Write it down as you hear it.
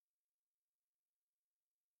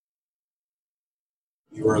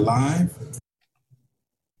You are live.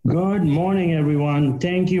 Good morning, everyone.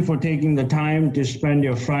 Thank you for taking the time to spend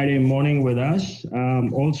your Friday morning with us.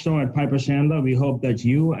 Also at Piper Sandler, we hope that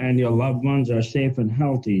you and your loved ones are safe and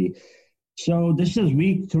healthy. So this is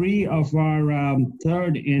week 3 of our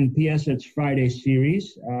third in PS It's Friday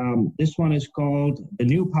series. This one is called The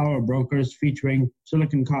New Power Brokers, featuring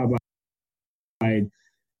Silicon Carbide.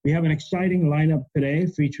 We have an exciting lineup today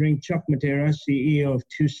featuring Chuck Mattera, CEO of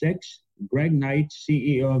II-VI, Greg Knight,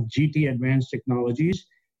 CEO of GT Advanced Technologies,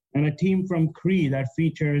 and a team from Cree that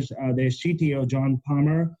features their CTO, John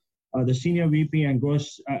Palmer, the Senior VP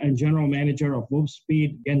and General Manager of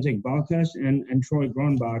Wolfspeed, Gensik Balkas, and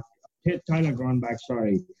Tyler Gronbach,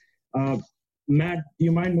 sorry. Matt, do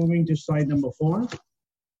you mind moving to slide number 4?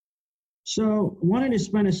 So wanted to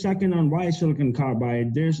spend a second on why silicon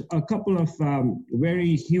carbide. There's a couple of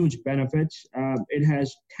very huge benefits. It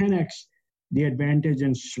has 10x the advantage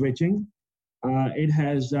in switching. It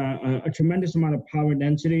has a tremendous amount of power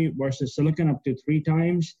density versus silicon, up to 3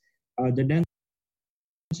 times. The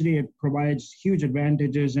density, it provides huge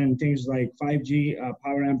advantages in things like 5G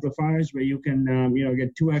power amplifiers, where you can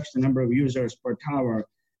get 2x the number of users per tower.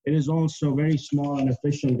 It is also very small and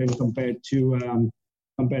efficient when compared to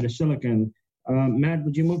silicon. Matt,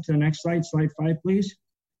 would you move to the next slide? Slide 5, please.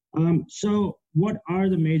 So what are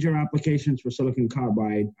the major applications for silicon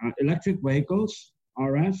carbide? Electric vehicles,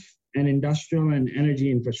 RF, and industrial and energy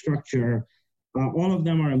infrastructure. All of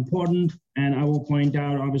them are important, and I will point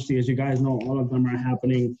out, obviously, as you guys know, all of them are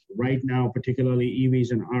happening right now, particularly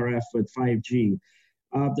EVs and RF with 5G.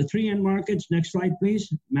 The 3 end markets, next slide,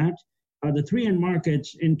 please, Matt. The 3 end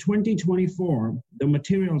markets in 2024, the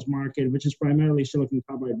materials market, which is primarily silicon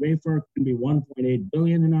carbide wafer, can be $1.8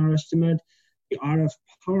 billion in our estimate. The RF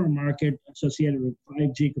power market associated with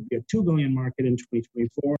 5G could be a $2 billion market in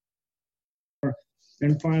 2024.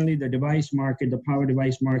 And finally, the device market, the power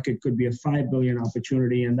device market, could be a $5 billion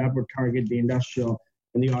opportunity, and that would target the industrial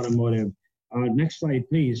and the automotive. Next slide,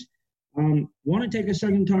 please. Want to take a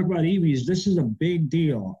second to talk about EVs. This is a big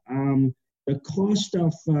deal. The cost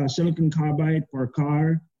of silicon carbide per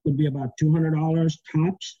car could be about $200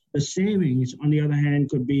 tops. The savings, on the other hand,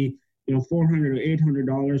 could be $400 or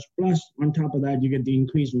 $800. Plus, on top of that, you get the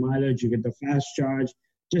increased mileage, you get the fast charge,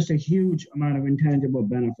 just a huge amount of intangible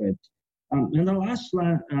benefit. And the last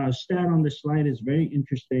stat on this slide is very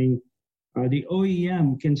interesting. The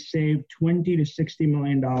OEM can save $20 to $60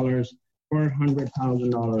 million per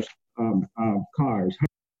 $100,000 cars,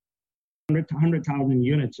 100,000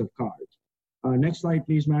 units of cars. Next slide,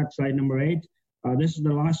 please, Matt. Slide number 8. This is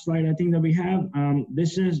the last slide I think that we have.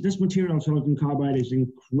 This material, silicon carbide, is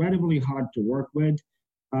incredibly hard to work with.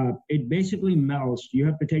 It basically melts. You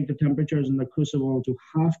have to take the temperatures in the crucible to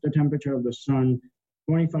half the temperature of the sun,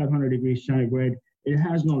 2,500 degrees centigrade. It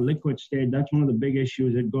has no liquid state. That's one of the big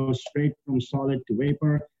issues. It goes straight from solid to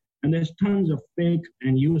vapor. And there's tons of fake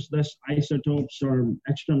and useless isotopes or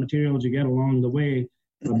extra materials you get along the way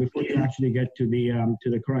before you actually get to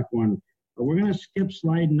the correct one. We're going to skip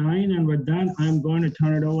slide 9, and with that, I'm going to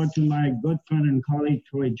turn it over to my good friend and colleague,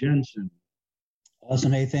 Troy Jensen.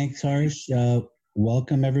 Awesome. Hey, thanks, Harsh.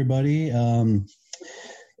 Welcome, everybody.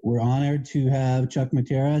 We're honored to have Chuck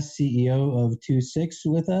Mattera, CEO of II-VI,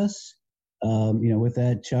 with us. With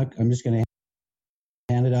that, Chuck, I'm just going to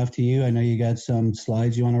hand it off to you. I know you got some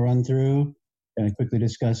slides you want to run through. Going to quickly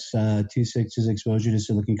discuss II-VI's exposure to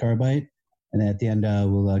silicon carbide, and then at the end,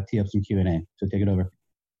 we'll tee up some Q&A. So take it over.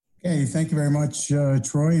 Okay, thank you very much,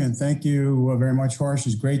 Troy, and thank you very much, Harsh.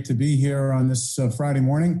 It's great to be here on this Friday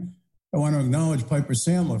morning. I want to acknowledge Piper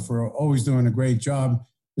Sandler for always doing a great job,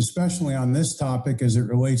 especially on this topic as it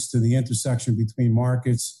relates to the intersection between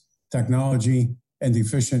markets, technology, and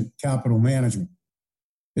efficient capital management.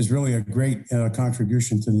 It's really a great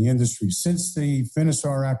contribution to the industry. Since the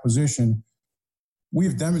Finisar acquisition,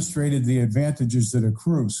 we've demonstrated the advantages that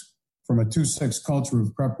accrues from a II-VI culture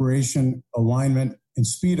of preparation, alignment, and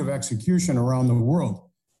speed of execution around the world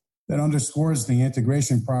that underscores the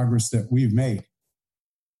integration progress that we've made.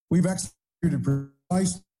 We've executed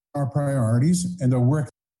precisely our priorities and are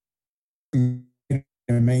working to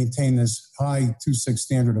maintain this high II-VI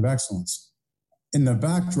standard of excellence. In the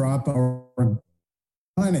backdrop, our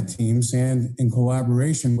planet teams and in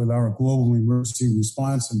collaboration with our global emergency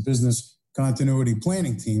response and business continuity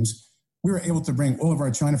planning teams, we were able to bring all of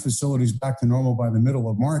our China facilities back to normal by the middle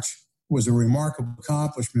of March. Was a remarkable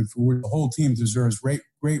accomplishment for which the whole team deserves great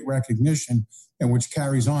recognition and which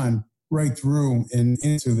carries on right through and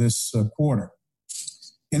into this quarter.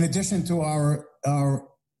 In addition to our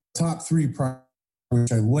top 3 priorities,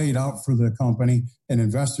 which I laid out for the company and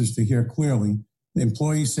investors to hear clearly,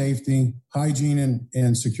 employee safety, hygiene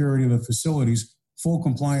and security of the facilities full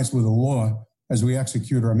compliance with the law as we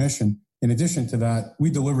execute our mission. In addition to that, we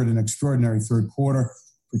delivered an extraordinary third quarter.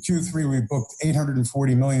 For Q3, we booked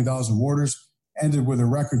 $840 million of orders, ended with a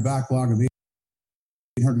record backlog of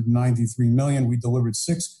 $893 million. We delivered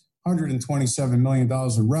 $627 million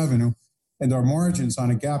of revenue, and our margins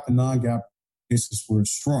on a GAAP and non-GAAP basis were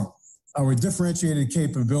strong. Our differentiated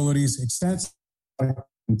capabilities, extensive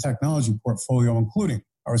technology portfolio, including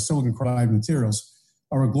our silicon carbide materials,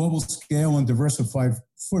 our global scale and diversified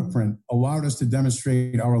footprint allowed us to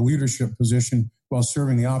demonstrate our leadership position while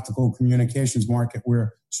serving the optical communications market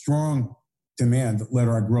where strong demand led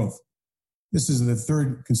our growth. This is the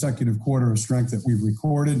third consecutive quarter of strength that we've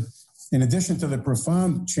recorded. In addition to the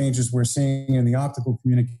profound changes we're seeing in the optical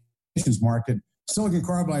communications market, silicon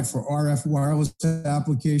carbide for RF wireless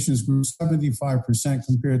applications grew 75%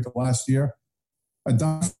 compared to last year.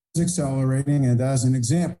 Adoption is accelerating, and as an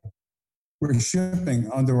example, we're shipping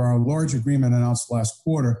under our large agreement announced last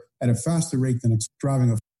quarter at a faster rate than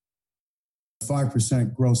driving a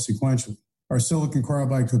 5% growth sequentially. Our silicon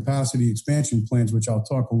carbide capacity expansion plans, which I'll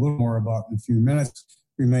talk a little more about in a few minutes,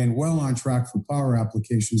 remain well on track for power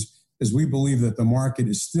applications, as we believe that the market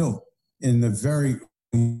is still in the very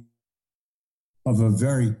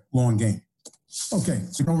long game. Okay,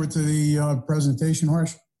 so over to the presentation,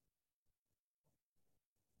 Harsh.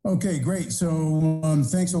 Okay, great. So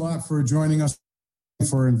thanks a lot for joining us.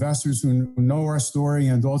 For investors who know our story,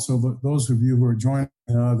 and also those of you who are joining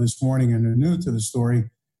this morning and are new to the story,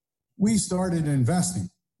 we started investing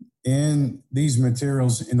in these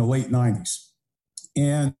materials in the late 90s.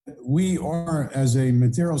 And we are, as a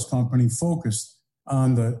materials company, focused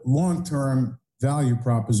on the long-term value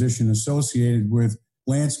proposition associated with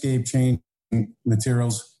landscape changing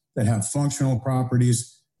materials that have functional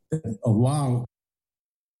properties that allow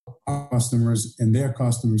our customers and their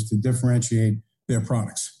customers to differentiate their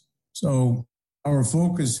products. So our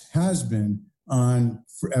focus has been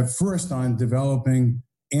at first on developing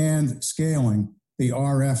and scaling the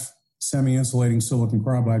RF semi-insulating silicon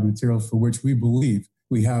carbide materials, for which we believe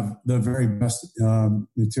we have the very best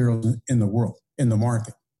materials in the world, in the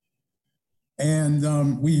market. And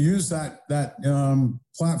we use that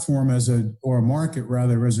platform as a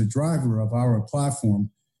driver of our platform.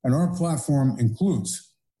 And our platform includes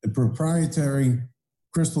the proprietary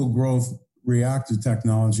crystal growth reactor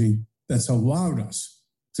technology that's allowed us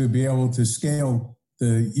to be able to scale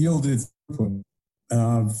the yielded throughput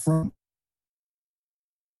from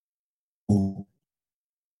for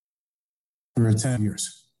 10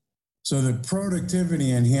 years. So the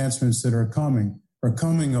productivity enhancements that are coming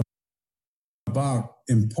about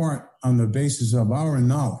in part on the basis of our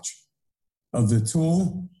knowledge of the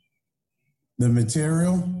tool, the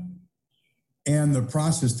material, and the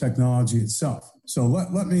process technology itself. So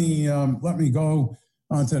let me go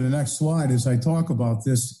on to the next slide as I talk about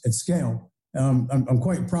this at scale. I'm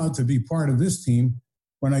quite proud to be part of this team.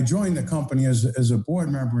 When I joined the company as a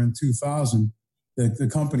board member in 2000, the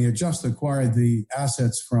company had just acquired the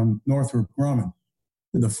assets from Northrop Grumman,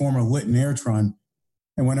 the former Litton Airtron.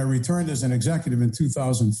 And when I returned as an executive in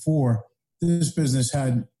 2004, this business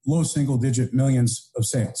had low single-digit millions of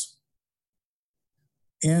sales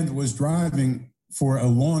and was driving for a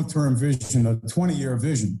long-term vision, a 20-year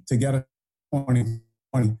vision to get it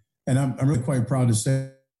 2020. And I'm really quite proud to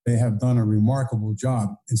say they have done a remarkable job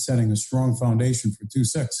in setting a strong foundation for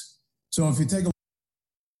II-VI. So if you take a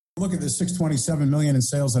look at the $627 million in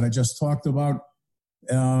sales that I just talked about,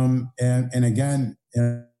 and again,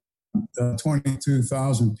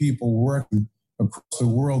 22,000 people working across the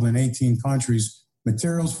world in 18 countries,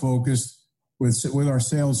 materials focused with our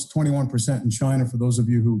sales 21% in China, for those of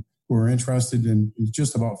you who are interested, in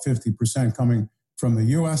just about 50% coming from the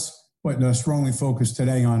U.S., but strongly focused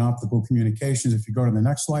today on optical communications. If you go to the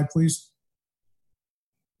next slide, please.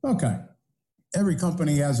 Okay. Every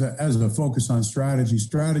company has a focus on strategy.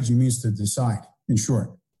 Strategy means to decide, in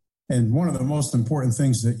short. And one of the most important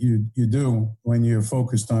things that you do when you're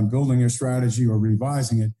focused on building your strategy or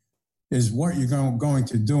revising it is what you're going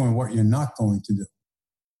to do and what you're not going to do.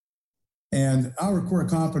 And our core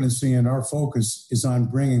competency and our focus is on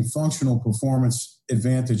bringing functional performance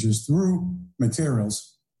advantages through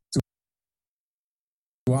materials to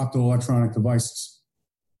optoelectronic devices.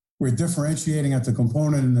 We're differentiating at the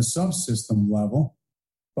component and the subsystem level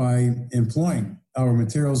by employing our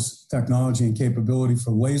materials technology and capability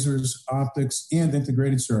for lasers, optics, and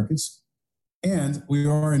integrated circuits. And we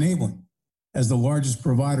are enabling, as the largest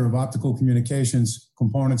provider of optical communications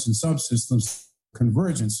components and subsystems,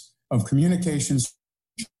 convergence of communications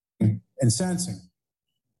and sensing.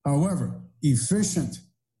 However, efficient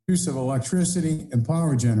use of electricity and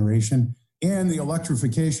power generation and the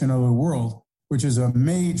electrification of the world which is a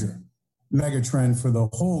major megatrend for the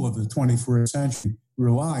whole of the 21st century,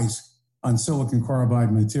 relies on silicon carbide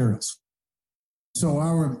materials. So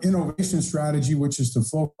our innovation strategy, which is to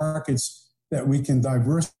flow markets that we can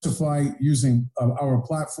diversify using our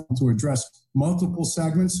platform to address multiple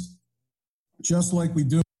segments, just like we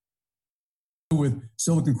do with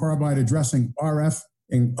silicon carbide addressing RF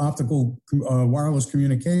and optical wireless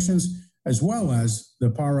communications, as well as the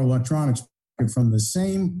power electronics from the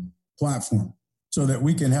same platform, so that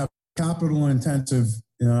we can have capital-intensive,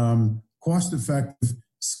 cost-effective,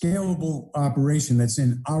 scalable operation that's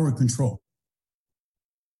in our control.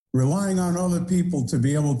 Relying on other people to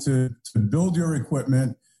be able to build your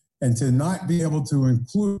equipment and to not be able to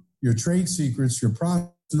include your trade secrets, your process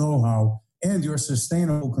know-how, and your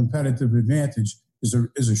sustainable competitive advantage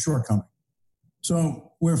is a shortcoming.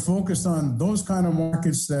 So we're focused on those kind of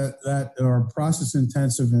markets that are process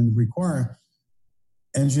intensive and require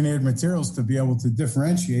engineered materials to be able to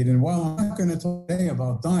differentiate. And while I'm not going to talk today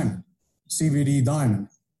about diamond, CVD diamond,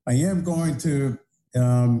 I am going to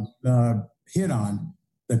hit on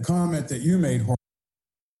the comment that you made,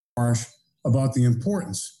 Harsh, about the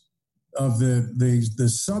importance of the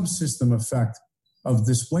subsystem effect of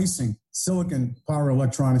displacing silicon power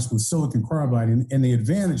electronics with silicon carbide and the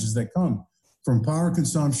advantages that come from power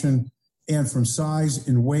consumption and from size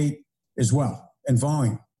and weight as well, and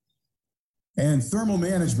volume. And thermal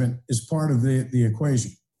management is part of the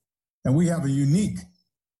equation. And we have a unique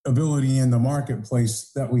ability in the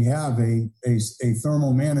marketplace that we have a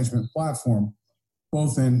thermal management platform,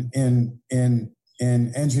 both in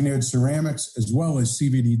engineered ceramics as well as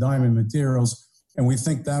CVD diamond materials. And we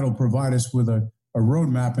think that'll provide us with a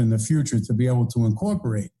roadmap in the future to be able to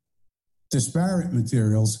incorporate disparate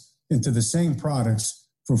materials into the same products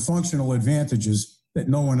for functional advantages that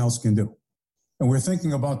no one else can do. And we're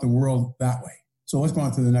thinking about the world that way. So let's go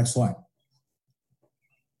on to the next slide.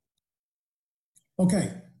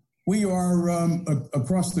 Okay, we are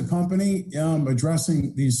across the company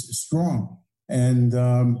addressing these strong and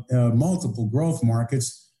multiple growth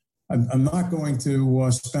markets. I'm not going to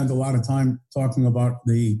spend a lot of time talking about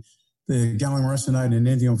the gallium arsenide and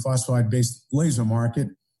indium phosphide-based laser market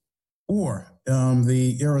or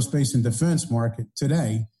the aerospace and defense market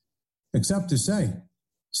today, except to say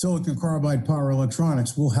silicon carbide power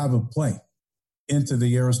electronics will have a play into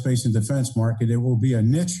the aerospace and defense market. It will be a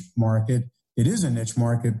niche market. It is a niche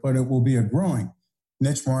market, but it will be a growing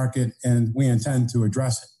niche market, and we intend to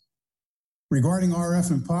address it. Regarding RF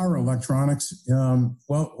and power electronics,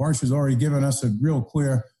 Harsh has already given us a real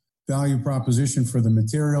clear value proposition for the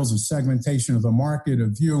materials, a segmentation of the market, a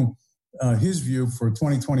view, his view for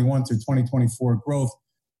 2021 to 2024 growth.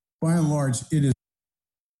 By and large, it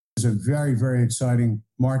is a very, very exciting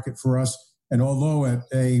market for us. And although at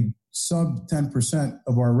a sub 10%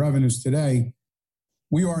 of our revenues today,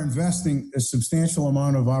 we are investing a substantial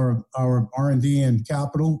amount of our R&D and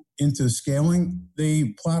capital into scaling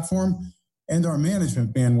the platform and our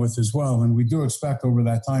management bandwidth as well. And we do expect over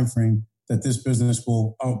that time frame that this business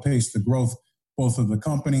will outpace the growth both of the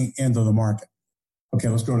company and of the market. Okay,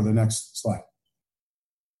 let's go to the next slide.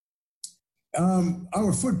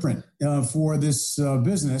 Our footprint for this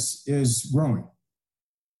business is growing.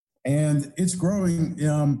 And it's growing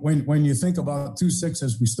when you think about 2.6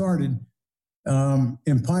 as we started.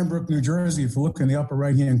 In Pine Brook, New Jersey, if you look in the upper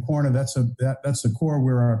right-hand corner, that's the core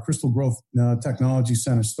where our Crystal Growth Technology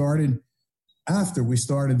Center started. After we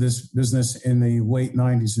started this business in the late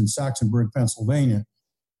 90s in Saxonburg, Pennsylvania,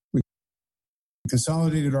 we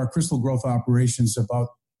consolidated our crystal growth operations about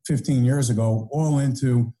 15 years ago, all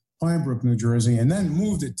into Pine Brook, New Jersey, and then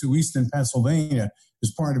moved it to Easton, Pennsylvania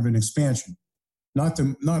as part of an expansion. Not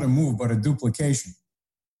a move, but a duplication.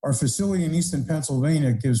 Our facility in Easton,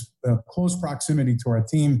 Pennsylvania gives close proximity to our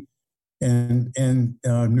team in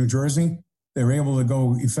New Jersey. They're able to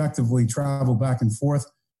go effectively travel back and forth.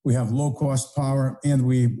 We have low-cost power, and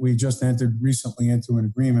we just entered recently into an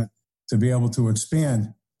agreement to be able to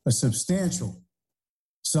expand a substantial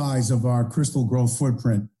size of our crystal growth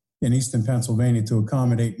footprint in Easton, Pennsylvania to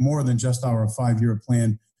accommodate more than just our 5-year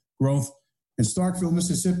plan growth. In Starkville,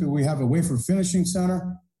 Mississippi, we have a wafer finishing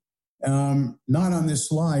center. Not on this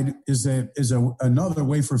slide is another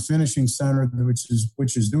wafer finishing center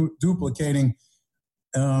which is duplicating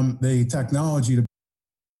the technology to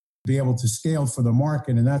be able to scale for the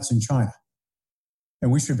market, and that's in China.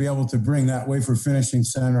 And we should be able to bring that wafer finishing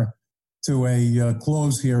center to a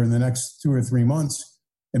close here in the next 2 or 3 months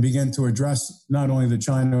and begin to address not only the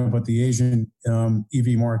China but the Asian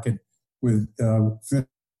EV market with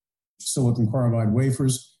silicon carbide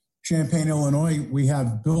wafers. Champaign, Illinois, we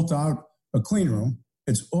have built out a clean room.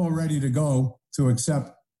 It's all ready to go to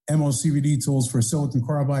accept MOCVD tools for silicon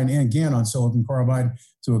carbide and GaN on silicon carbide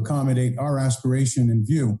to accommodate our aspiration and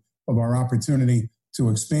view of our opportunity to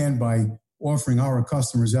expand by offering our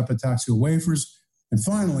customers epitaxial wafers. And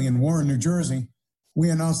finally, in Warren, New Jersey, we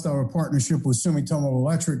announced our partnership with Sumitomo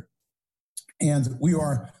Electric, and we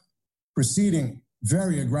are proceeding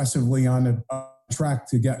very aggressively on the track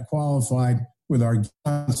to get qualified with our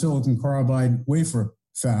silicon carbide wafer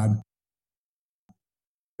fab.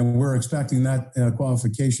 And we're expecting that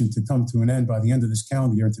qualification to come to an end by the end of this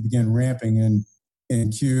calendar year and to begin ramping in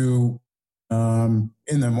the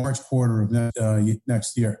March quarter of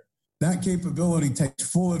next year. That capability takes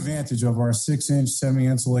full advantage of our 6-inch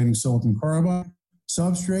semi-insulating silicon carbide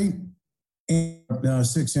substrate and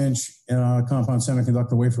 6-inch compound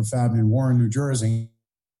semiconductor wafer fab in Warren, New Jersey,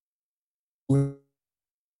 with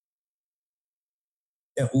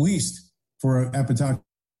at least for an epitaxial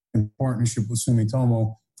partnership with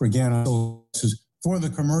Sumitomo for GaN for the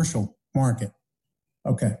commercial market.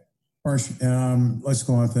 Okay, Harsh, let's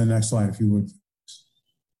go on to the next slide, if you would.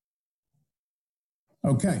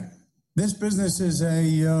 Okay, this business is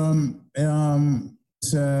a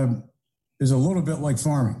little bit like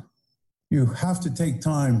farming. You have to take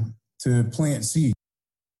time to plant seeds,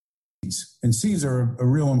 and seeds are a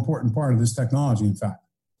real important part of this technology, in fact.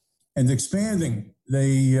 And expanding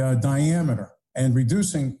the diameter and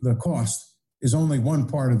reducing the cost is only one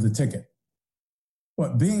part of the ticket.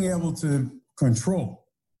 But being able to control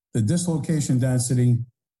the dislocation density,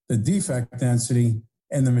 the defect density,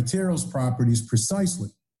 and the materials properties precisely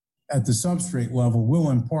at the substrate level will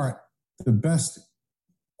impart the best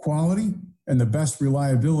quality and the best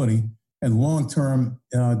reliability and long-term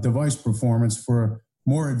device performance for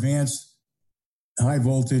more advanced high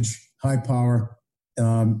voltage, high power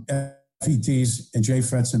FETs and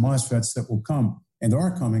JFETs and MOSFETs that will come and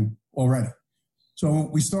are coming already. So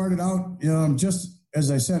we started out just,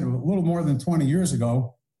 as I said, a little more than 20 years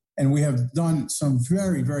ago, and we have done some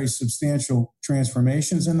very, very substantial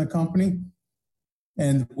transformations in the company.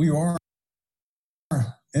 And we are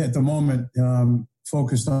at the moment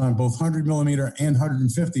focused on both 100 millimeter and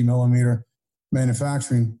 150 millimeter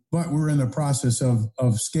manufacturing, but we're in the process of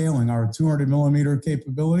scaling our 200 millimeter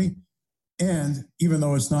capability. And even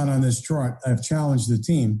though it's not on this chart, I've challenged the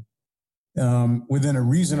team within a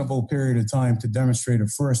reasonable period of time to demonstrate a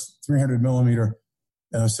first 300 millimeter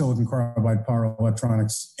silicon carbide power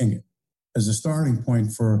electronics ingot as a starting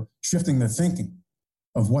point for shifting the thinking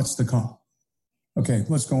of what's to come. Okay,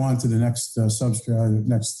 let's go on to the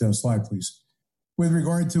next slide, please. With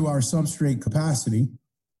regard to our substrate capacity,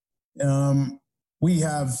 we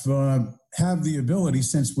have the ability,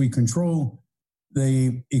 since we control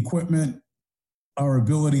the equipment, our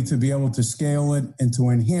ability to be able to scale it and to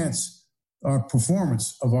enhance our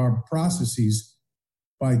performance of our processes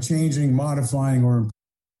by changing, modifying, or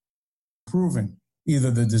improving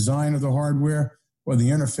either the design of the hardware or the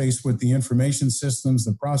interface with the information systems,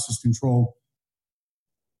 the process control.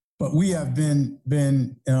 But we have been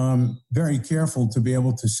very careful to be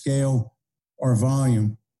able to scale our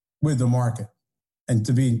volume with the market and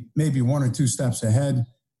to be maybe one or two steps ahead.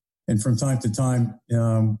 And from time to time,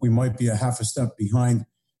 we might be a half a step behind.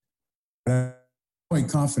 But I'm quite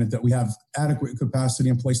confident that we have adequate capacity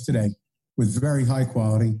in place today with very high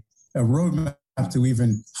quality, a roadmap to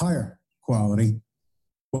even higher quality,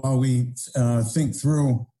 while we think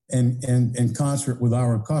through and in concert with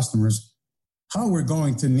our customers how we're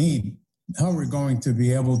going to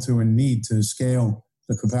be able to and need to scale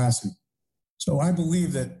the capacity. So I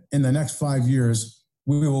believe that in the next 5 years,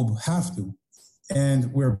 we will have to,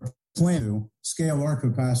 and we're planning to scale our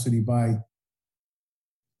capacity by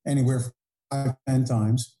anywhere from 5-10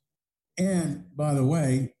 times. And by the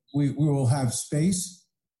way, we will have space,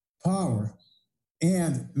 power,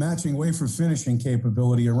 and matching wafer finishing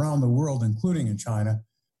capability around the world, including in China,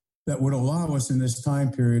 that would allow us in this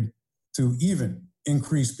time period to even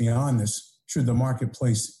increase beyond this should the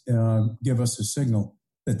marketplace give us a signal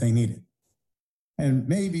that they need it. And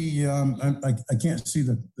maybe, I can't see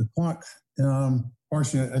the clock,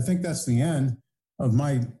 Harsh, I think that's the end of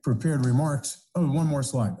my prepared remarks. Oh, one more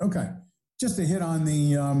slide. Okay. Just to hit on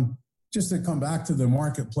just to come back to the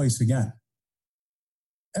marketplace again.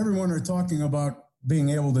 Everyone are talking about being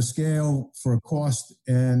able to scale for cost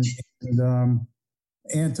and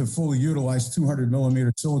to fully utilize 200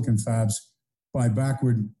 millimeter silicon fabs by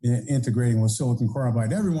backward integrating with silicon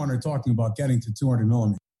carbide. Everyone are talking about getting to 200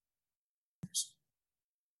 millimeters.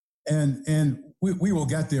 And we will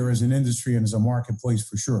get there as an industry and as a marketplace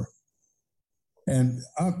for sure. And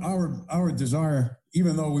our desire,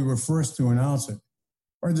 even though we were first to announce it,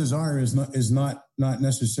 our desire is not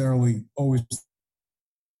necessarily always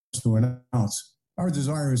to announce. Our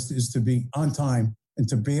desire is to be on time and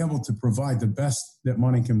to be able to provide the best that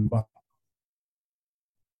money can buy.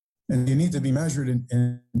 And you need to be measured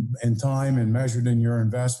in time and measured in your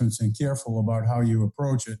investments and careful about how you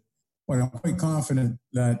approach it. But I'm quite confident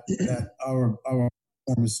that our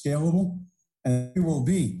platform is scalable and it will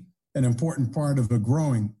be an important part of a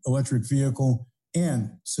growing electric vehicle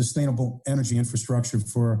and sustainable energy infrastructure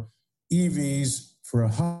for EVs, for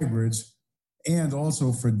hybrids, and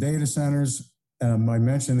also for data centers. I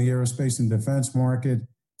mentioned the aerospace and defense market,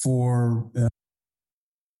 for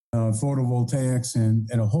photovoltaics and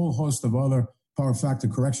a whole host of other power factor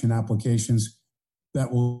correction applications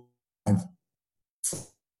that will have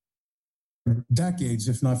decades,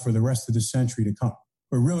 if not for the rest of the century to come.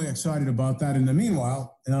 We're really excited about that. In the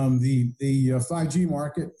meanwhile, the 5G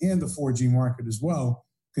market and the 4G market as well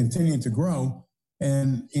continue to grow,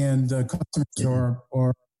 and customers are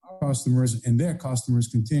our customers, and their customers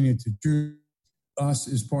continue to choose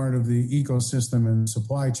us as part of the ecosystem and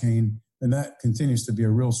supply chain, and that continues to be a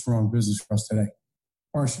real strong business for us today.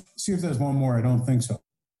 Harsh, see if there's one more. I don't think so.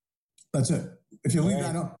 That's it. If you leave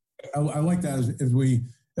that up, I like that as we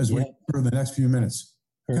through the next few minutes.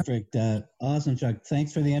 Perfect. Awesome, Chuck.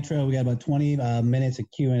 Thanks for the intro. We got about 20 minutes of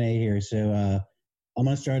Q&A here. So I'm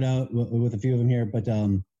going to start out with a few of them here, but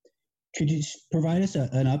could you provide us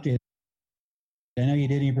an update? I know you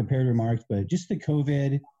did in your prepared remarks, but just the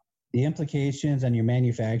COVID, the implications on your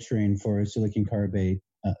manufacturing for silicon carbide.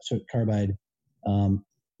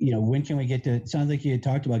 When can we get to? It sounds like you had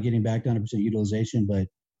talked about getting back to 100% utilization, but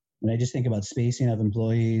when I just think about spacing of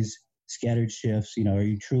employees, scattered shifts, are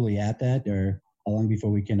you truly at that, or how long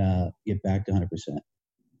before we can get back to 100%?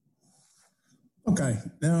 Okay.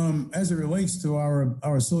 As it relates to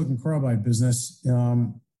our silicon carbide business,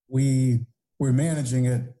 we're managing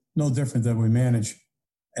it no different than we manage,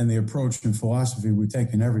 and the approach and philosophy we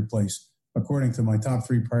take in every place, according to my top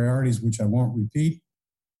 3 priorities, which I won't repeat.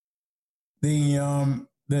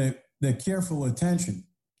 The careful attention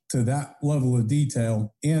to that level of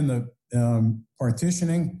detail and the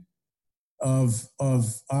partitioning of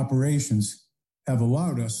operations have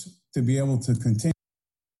allowed us to be able to continue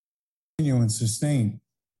and sustain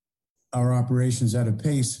our operations at a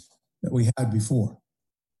pace that we had before.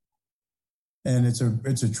 And it's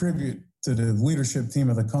a tribute to the leadership team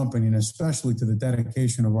of the company, and especially to the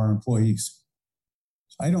dedication of our employees.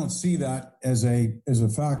 I don't see that as a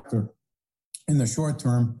factor in the short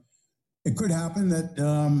term. It could happen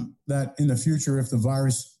that in the future, if the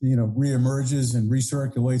virus reemerges and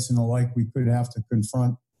recirculates and the like, we could have to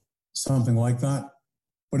confront something like that.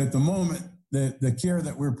 But at the moment, the care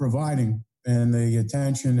that we're providing and the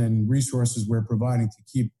attention and resources we're providing to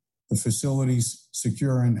keep the facilities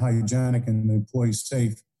secure and hygienic and the employees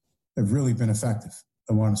safe have really been effective.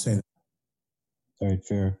 I want to say that. All right,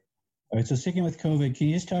 fair. All right, so sticking with COVID, can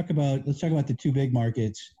you just let's talk about the 2 big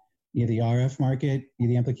markets. You have the RF market,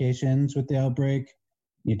 the implications with the outbreak.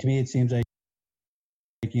 To me, it seems like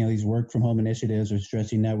these work from home initiatives are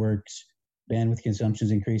stressing networks, bandwidth consumption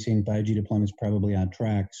is increasing, 5G deployment's probably on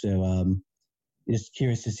track. So just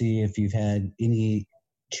curious to see if you've had any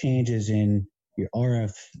changes in your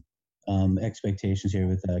RF expectations here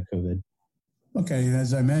with COVID. Okay,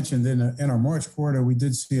 as I mentioned, in our March quarter, we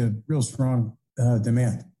did see a real strong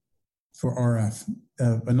demand for RF,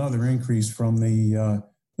 another increase from the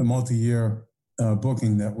multi-year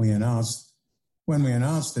booking that we announced. When we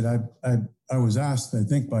announced it, I was asked, I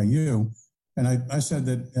think by you, and I said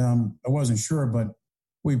that I wasn't sure, but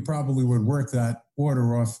we probably would work that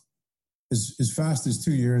order off as fast as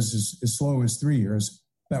 2 years, as slow as 3 years.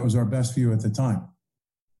 That was our best view at the time.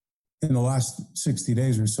 In the last 60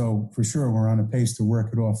 days or so, for sure, we're on a pace to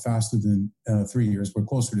work it off faster than 3 years. We're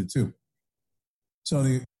closer to 2. So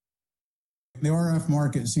the RF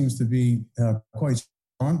market seems to be quite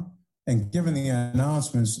strong. And given the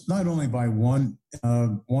announcements, not only by one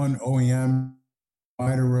OEM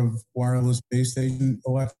provider of wireless base station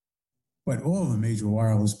electronics, but all the major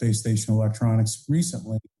wireless base station electronics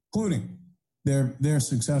recently, including their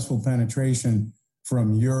successful penetration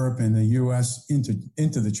from Europe and the U.S.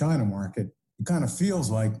 into the China market, it kind of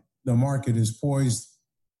feels like the market is poised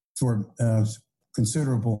for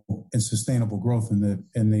considerable and sustainable growth in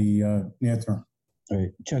the near term. All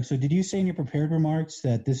right, Chuck. So, did you say in your prepared remarks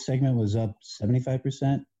that this segment was up 75%?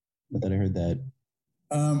 I thought I heard that.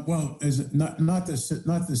 Well, is it not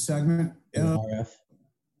the segment? RF.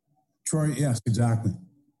 Troy, yes, exactly.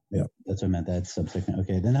 Yeah, that's what I meant. That's subsegment.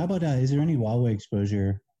 Okay, then how about is there any Huawei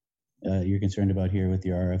exposure you're concerned about here with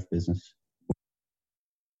your RF business?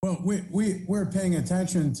 Well, we're paying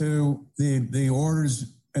attention to the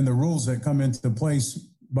orders and the rules that come into place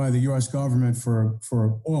by the U.S. government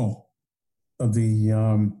for all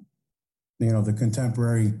the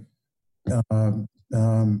contemporary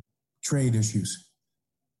trade issues.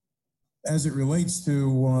 As it relates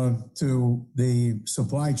to the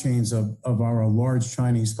supply chains of our large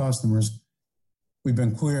Chinese customers, we've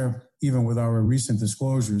been clear, even with our recent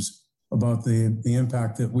disclosures, about the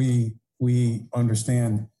impact that we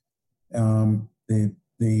understand,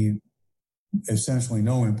 the essentially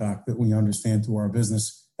no impact that we understand to our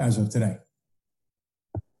business as of today.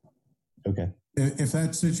 Okay. If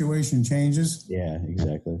that situation changes,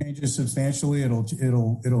 changes substantially,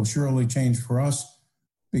 it'll surely change for us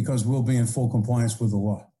because we'll be in full compliance with the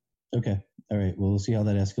law. Okay. All right. Well, we'll see how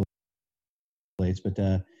that escalates. But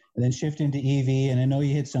and then shift into EV, and I know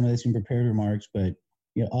you hit some of this in prepared remarks, but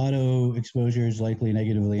auto exposure is likely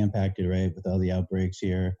negatively impacted, right, with all the outbreaks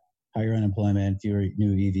here, higher unemployment, fewer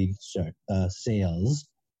new EV sales.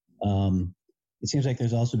 It seems like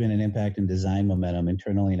there's also been an impact in design momentum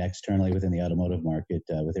internally and externally within the automotive market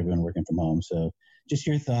with everyone working from home. So just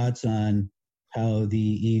your thoughts on how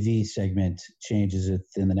the EV segment changes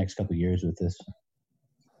in the next couple of years with this.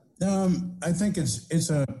 I think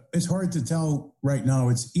it's hard to tell right now.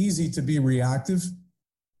 It's easy to be reactive,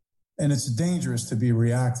 and it's dangerous to be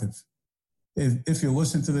reactive. If you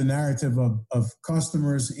listen to the narrative of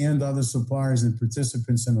customers and other suppliers and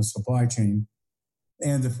participants in the supply chain,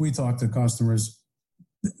 and if we talk to customers,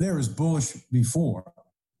 they're as bullish before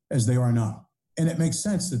as they are now. And it makes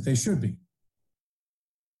sense that they should be.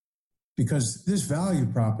 Because this value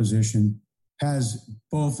proposition has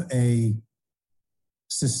both a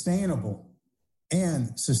sustainable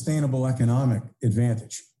and sustainable economic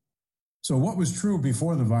advantage. So what was true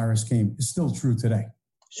before the virus came is still true today.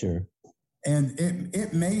 Sure. And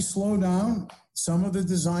it may slow down some of the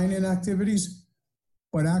design-in activities,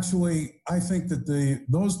 but actually, I think that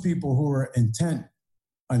those people who are intent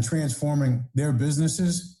on transforming their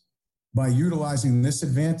businesses by utilizing this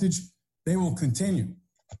advantage, they will continue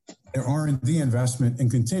their R&D investment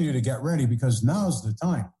and continue to get ready because now's the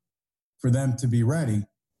time for them to be ready.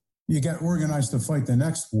 You get organized to fight the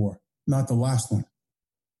next war, not the last one.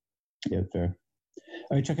 Yeah, fair.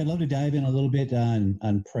 All right, Chuck, I'd love to dive in a little bit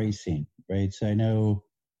on pricing, right? So I know,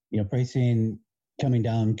 pricing coming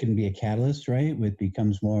down can be a catalyst, right? It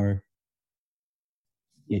becomes more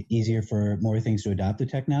easier for more things to adopt the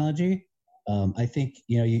technology. I think,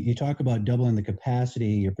 you talk about doubling the capacity,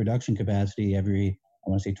 your production capacity every, I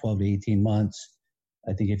want to say 12 to 18 months.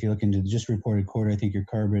 I think if you look into the just reported quarter, I think your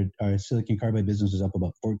silicon carbide business is up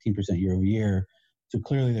about 14% year over year. So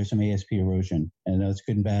clearly there's some ASP erosion. And I know it's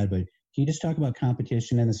good and bad, but can you just talk about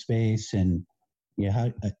competition in the space and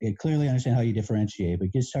how clearly understand how you differentiate,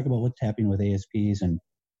 but just talk about what's happening with ASPs and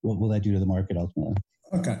what will that do to the market ultimately?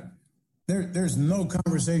 Okay. There's no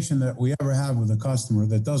conversation that we ever have with a customer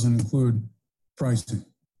that doesn't include pricing.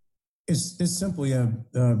 It's simply an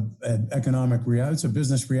economic reality. It's a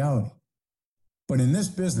business reality. But in this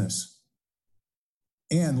business,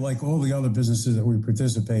 and like all the other businesses that we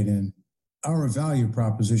participate in, our value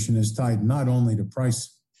proposition is tied not only to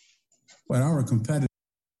price, but our competitiveness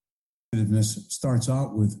starts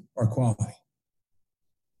out with our quality.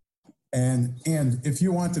 And if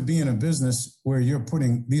you want to be in a business where you're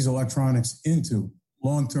putting these electronics into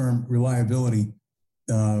long-term reliability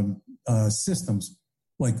systems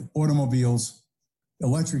like automobiles,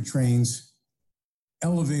 electric trains,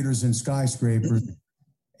 elevators in skyscrapers,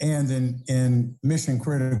 and in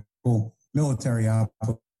mission-critical military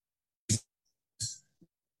applications,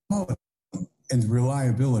 and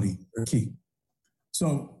reliability are key.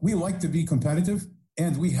 So we like to be competitive,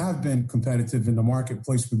 and we have been competitive in the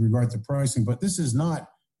marketplace with regard to pricing, but this is not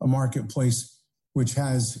a marketplace which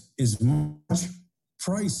has as much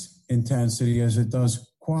price intensity as it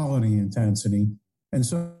does quality intensity. And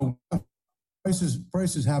so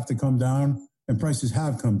prices have to come down, and prices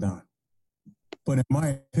have come down. But in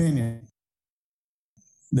my opinion,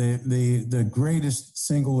 the greatest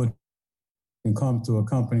single can come to a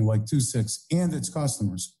company like II-VI and its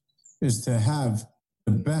customers is to have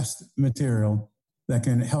the best material that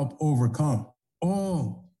can help overcome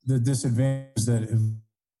all the disadvantages that have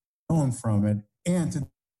known from it and to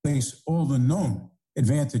face all the known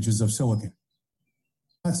advantages of silicon.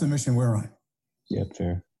 That's the mission we're on. Yeah,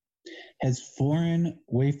 fair. Has foreign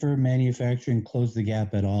wafer manufacturing closed the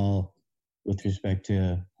gap at all with respect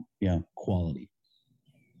to quality?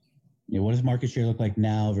 What does market share look like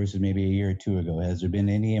now versus maybe a year or two ago? Has there been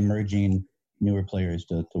any emerging newer players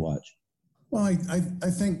to watch? Well, I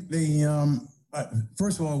think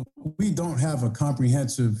first of all, we don't have a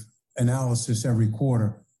comprehensive analysis every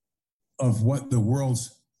quarter of what the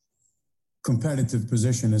world's competitive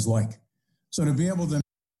position is like. So to be able to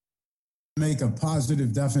make a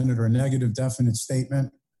positive definite or negative definite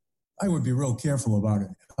statement, I would be real careful about it.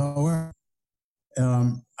 However,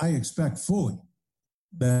 I expect fully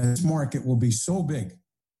that this market will be so big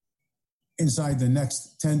inside the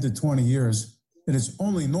next 10 to 20 years that it's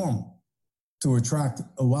only normal to attract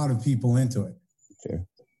a lot of people into it. Fair.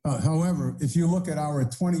 However, if you look at our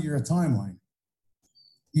 20-year timeline,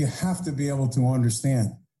 you have to be able to understand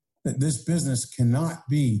that this business cannot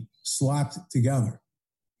be slapped together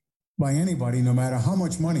by anybody, no matter how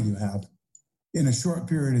much money you have, in a short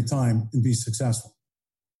period of time and be successful.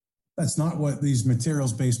 That's not what these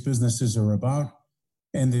materials-based businesses are about.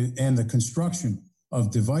 And the construction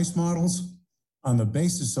of device models on the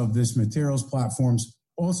basis of this materials platforms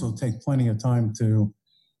also take plenty of time to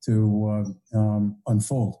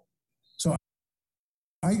unfold. So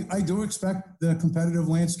I do expect the competitive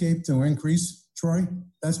landscape to increase, Troy.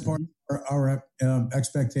 That's part of our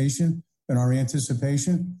expectation and our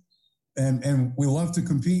anticipation. And we love to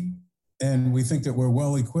compete, and we think that we're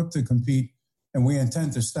well equipped to compete, and we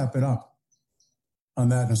intend to step it up on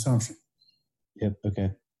that assumption. Yep.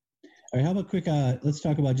 Okay. All right. How about quick? Let's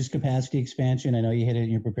talk about just capacity expansion. I know you hit it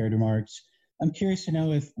in your prepared remarks. I'm curious to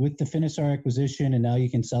know if with the Finisar acquisition and now you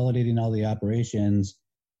consolidating all the operations,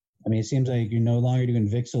 I mean, it seems like you're no longer doing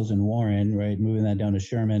VCSELs in Warren, right? Moving that down to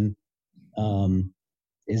Sherman.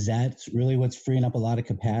 Is that really what's freeing up a lot of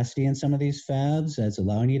capacity in some of these fabs that's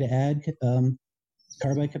allowing you to add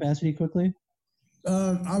carbide capacity quickly?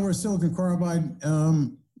 Our silicon carbide,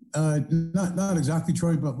 not exactly,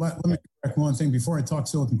 Troy, but let me correct one thing before I talk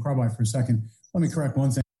silicon carbide for a second. Let me correct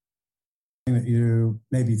one thing that you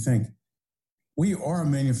maybe think. We are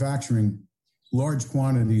manufacturing large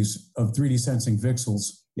quantities of 3D sensing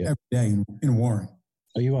VCSELs every day in Warren.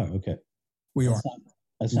 Oh, you are? Okay. We are.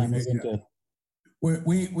 That's not moving to...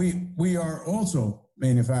 We are also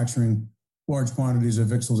manufacturing large quantities of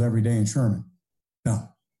VCSELs every day in Sherman.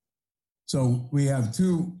 Now, so we have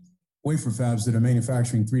two wafer fabs that are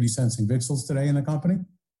manufacturing 3D sensing VCSELs today in the company,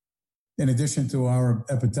 in addition to our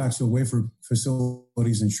epitaxial wafer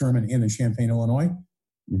facilities in Sherman and in Champaign, Illinois.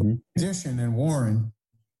 In addition, in Warren,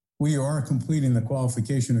 we are completing the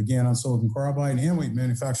qualification of GaN on silicon carbide, and we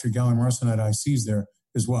manufacture gallium arsenide ICs there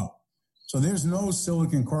as well. So there's no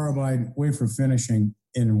silicon carbide wafer finishing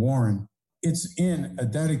in Warren. It's in a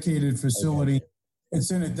dedicated facility. Okay.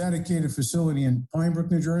 It's in a dedicated facility in Pine Brook,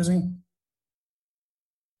 New Jersey.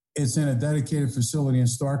 It's in a dedicated facility in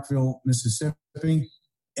Starkville, Mississippi,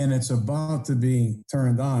 and it's about to be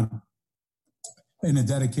turned on in a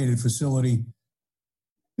dedicated facility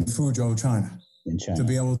in Fuzhou, China. To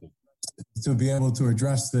be able to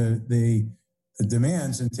address the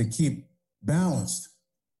demands and to keep balanced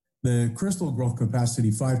the crystal growth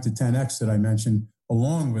capacity 5 to 10x that I mentioned,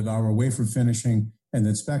 along with our wafer finishing and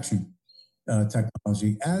inspection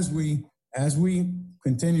technology. As we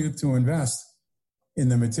continue to invest in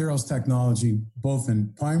the materials technology, both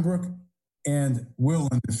in Pine Brook and will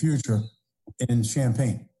in the future in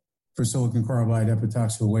Champaign for silicon carbide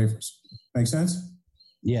epitaxial wafers. Make sense?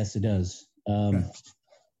 Yes, it does.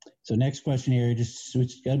 So next question here, we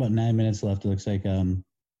got about 9 minutes left. It looks like,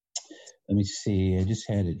 let me see. I just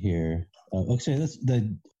had it here. Okay, that's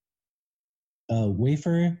the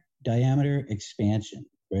wafer diameter expansion,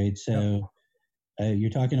 right? So you're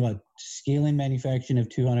talking about scaling manufacturing of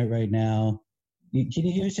 200 right now. Can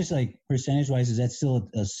you give us just like percentage-wise, is that still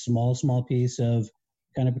a small piece of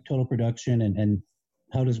kind of total production? And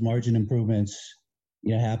how does margin improvements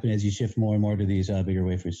happen as you shift more and more to these bigger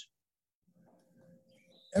wafers?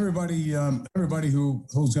 Everybody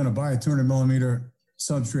who's going to buy a 200 millimeter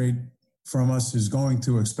substrate from us is going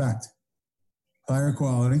to expect higher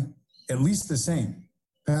quality, at least the same,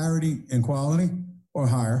 parity in quality or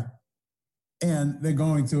higher. And they're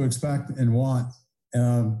going to expect and want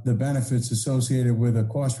the benefits associated with a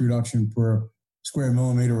cost reduction per square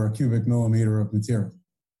millimeter or cubic millimeter of material.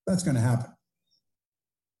 That's going to happen.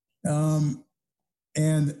 And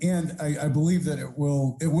I believe that it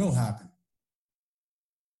will happen.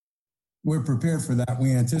 We're prepared for that.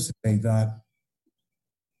 We anticipate that.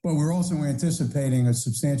 But we're also anticipating a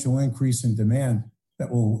substantial increase in demand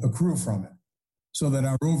that will accrue from it, so that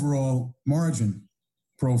our overall margin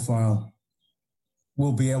profile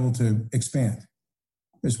will be able to expand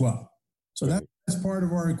as well. So that's part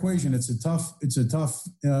of our equation. It's a tough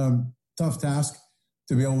task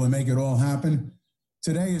to be able to make it all happen.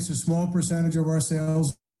 Today, it's a small percentage of our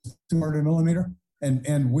sales, 200 millimeter,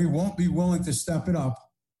 and we won't be willing to step it up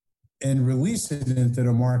and release it into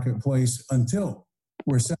the marketplace until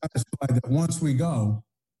we're satisfied that once we go,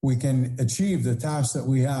 we can achieve the task that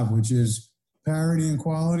we have, which is parity in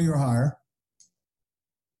quality or higher,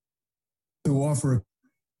 to offer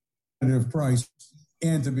competitive price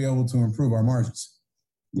and to be able to improve our margins.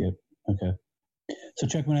 Yep. Okay. So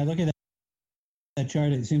Chuck, when I look at that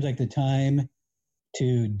chart, it seems like the time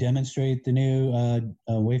to demonstrate the new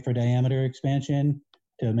wafer diameter expansion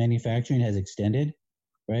to manufacturing has extended,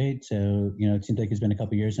 right? So, it seems like it's been a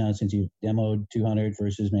couple of years now since you demoed 200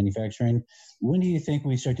 versus manufacturing. When do you think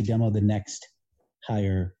we start to demo the next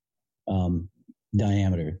higher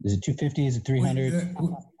diameter? Is it 250? Is it 300?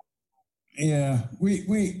 Yeah,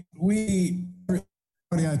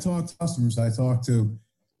 I talk to customers I talk to,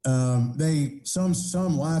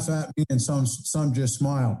 some laugh at me and some just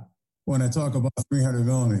smile when I talk about 300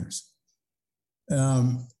 millimeters.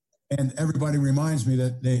 And everybody reminds me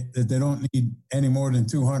that they don't need any more than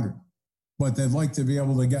 200, but they'd like to be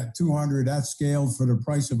able to get 200 at scale for the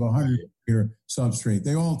price of 100 millimeter substrate.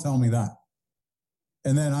 They all tell me that.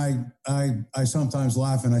 And then I sometimes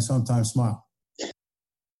laugh and I sometimes smile.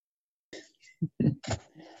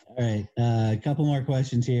 All right. A couple more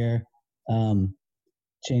questions here.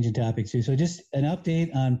 Changing topics too. So just an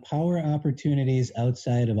update on power opportunities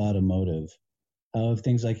outside of automotive. How have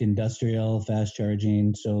things like industrial, fast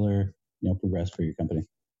charging, solar, progressed for your company?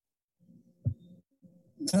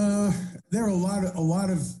 There are a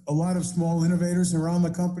lot of small innovators around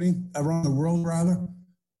the world rather.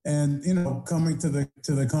 And, coming to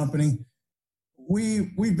the company,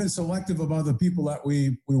 we've been selective about the people that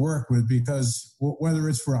we work with, because whether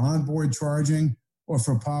it's for onboard charging or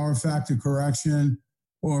for power factor correction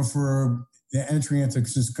or for the entry into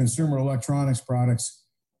consumer electronics products,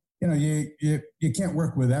 you can't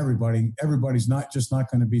work with everybody. Everybody's not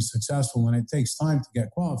going to be successful, and it takes time to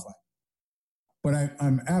get qualified. But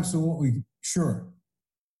I'm absolutely sure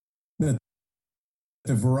that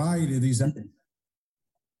the variety of these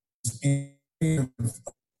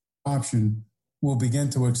option will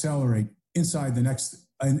begin to accelerate inside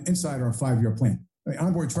our 5-year plan.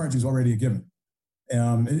 Onboard charging is already a given.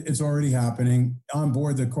 It's already happening.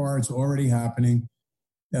 Onboard the car, it's already happening.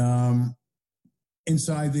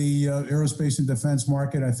 Inside the aerospace and defense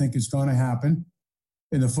market, I think it's going to happen.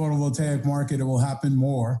 In the photovoltaic market, it will happen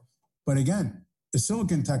more. But again, the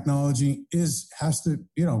silicon technology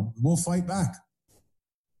will fight back.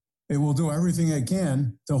 It will do everything it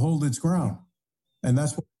can to hold its ground. And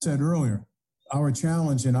that's what I said earlier. Our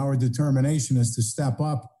challenge and our determination is to step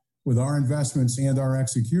up with our investments and our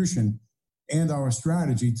execution and our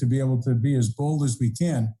strategy to be able to be as bold as we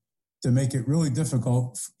can to make it really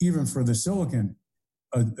difficult, even for the silicon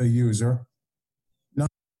a user,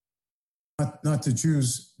 not to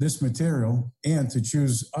choose this material and to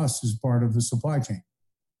choose us as part of the supply chain.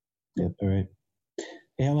 Yep, all right.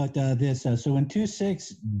 Hey, how about this? So when II-VI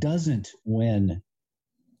doesn't win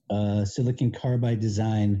silicon carbide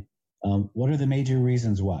design, what are the major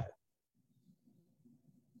reasons why?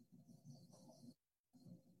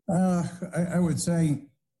 I would say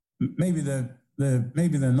maybe the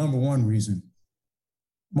number one reason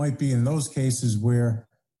might be in those cases where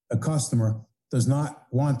a customer does not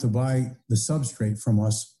want to buy the substrate from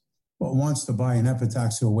us, but wants to buy an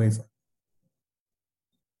epitaxial wafer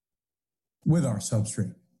with our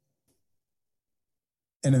substrate.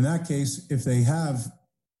 And in that case, if they have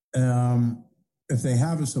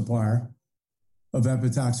a supplier of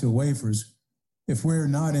epitaxial wafers, if we're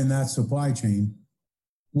not in that supply chain,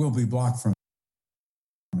 we'll be blocked from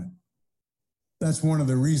it. That's one of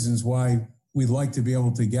the reasons why we'd like to be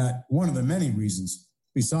able to get, one of the many reasons,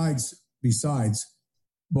 besides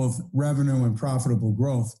both revenue and profitable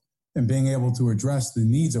growth and being able to address the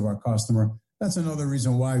needs of our customer. That's another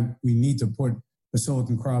reason why we need to put the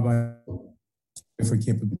silicon carbide for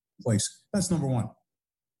capability in place. That's number one.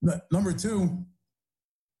 Number two,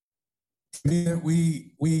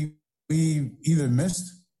 we either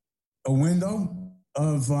missed a window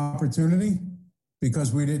of opportunity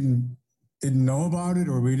because we didn't know about it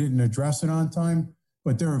or we didn't address it on time,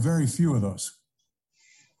 but there are very few of those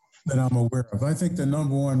that I'm aware of. I think the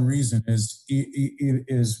number one reason is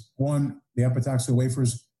one, the epitaxial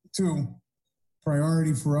wafers, two,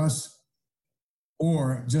 priority for us,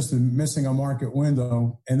 or just missing a market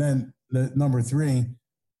window. And then the number three,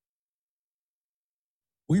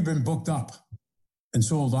 we've been booked up and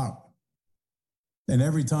sold out. And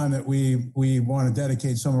every time that we want to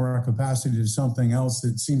dedicate some of our capacity to something else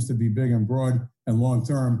that seems to be big and broad and long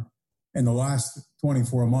term, in the last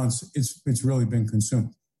 24 months, it's really been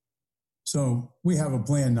consumed. So we have a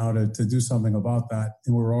plan now to do something about that.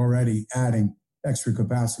 And we're already adding extra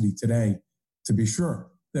capacity today to be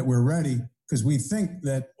sure that we're ready, because we think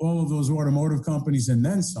that all of those automotive companies and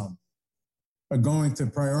then some are going to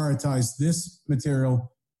prioritize this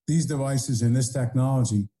material, these devices, and this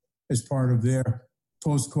technology as part of their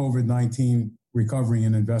post-COVID-19 recovery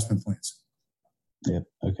and investment plans. Yep.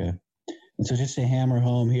 Okay. And so just to hammer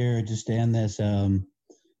home here, just to end this,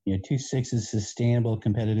 2.6's sustainable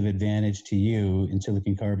competitive advantage to you in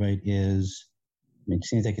silicon carbide is, it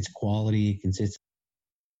seems like it's quality,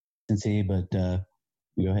 consistency, but go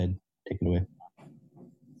ahead, take it away.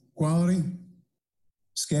 Quality,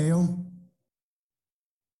 scale,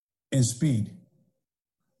 and speed.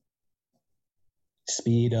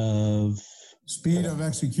 Speed of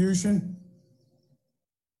execution,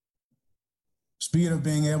 speed of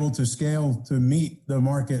being able to scale to meet the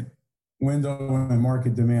market window and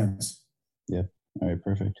market demands. Yeah. All right.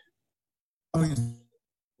 Perfect. Quality is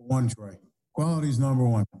one, Troy. Quality is number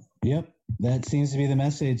one. Yep. That seems to be the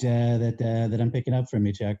message that I'm picking up from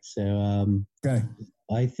you, Chuck. So okay.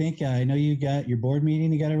 I think I know you got your board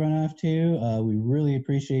meeting you got to run off to. We really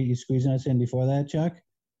appreciate you squeezing us in before that, Chuck.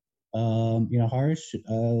 Harsh,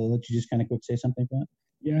 I'll let you just kind of quick say something about it.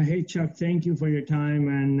 Yeah. Hey, Chuck, thank you for your time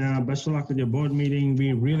and best of luck with your board meeting.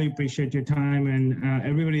 We really appreciate your time and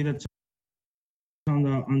everybody that's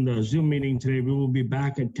on the Zoom meeting today. We will be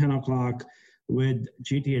back at 10 o'clock with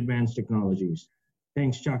GT Advanced Technologies.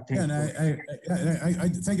 Thanks, Chuck. Thanks. And I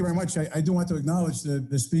thank you very much. I do want to acknowledge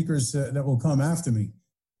the speakers that will come after me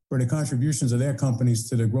for the contributions of their companies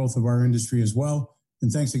to the growth of our industry as well.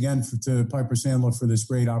 And thanks again to Piper Sandler for this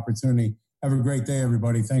great opportunity. Have a great day,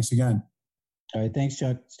 everybody. Thanks again. All right. Thanks,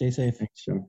 Chuck. Stay safe. Thanks, Chuck.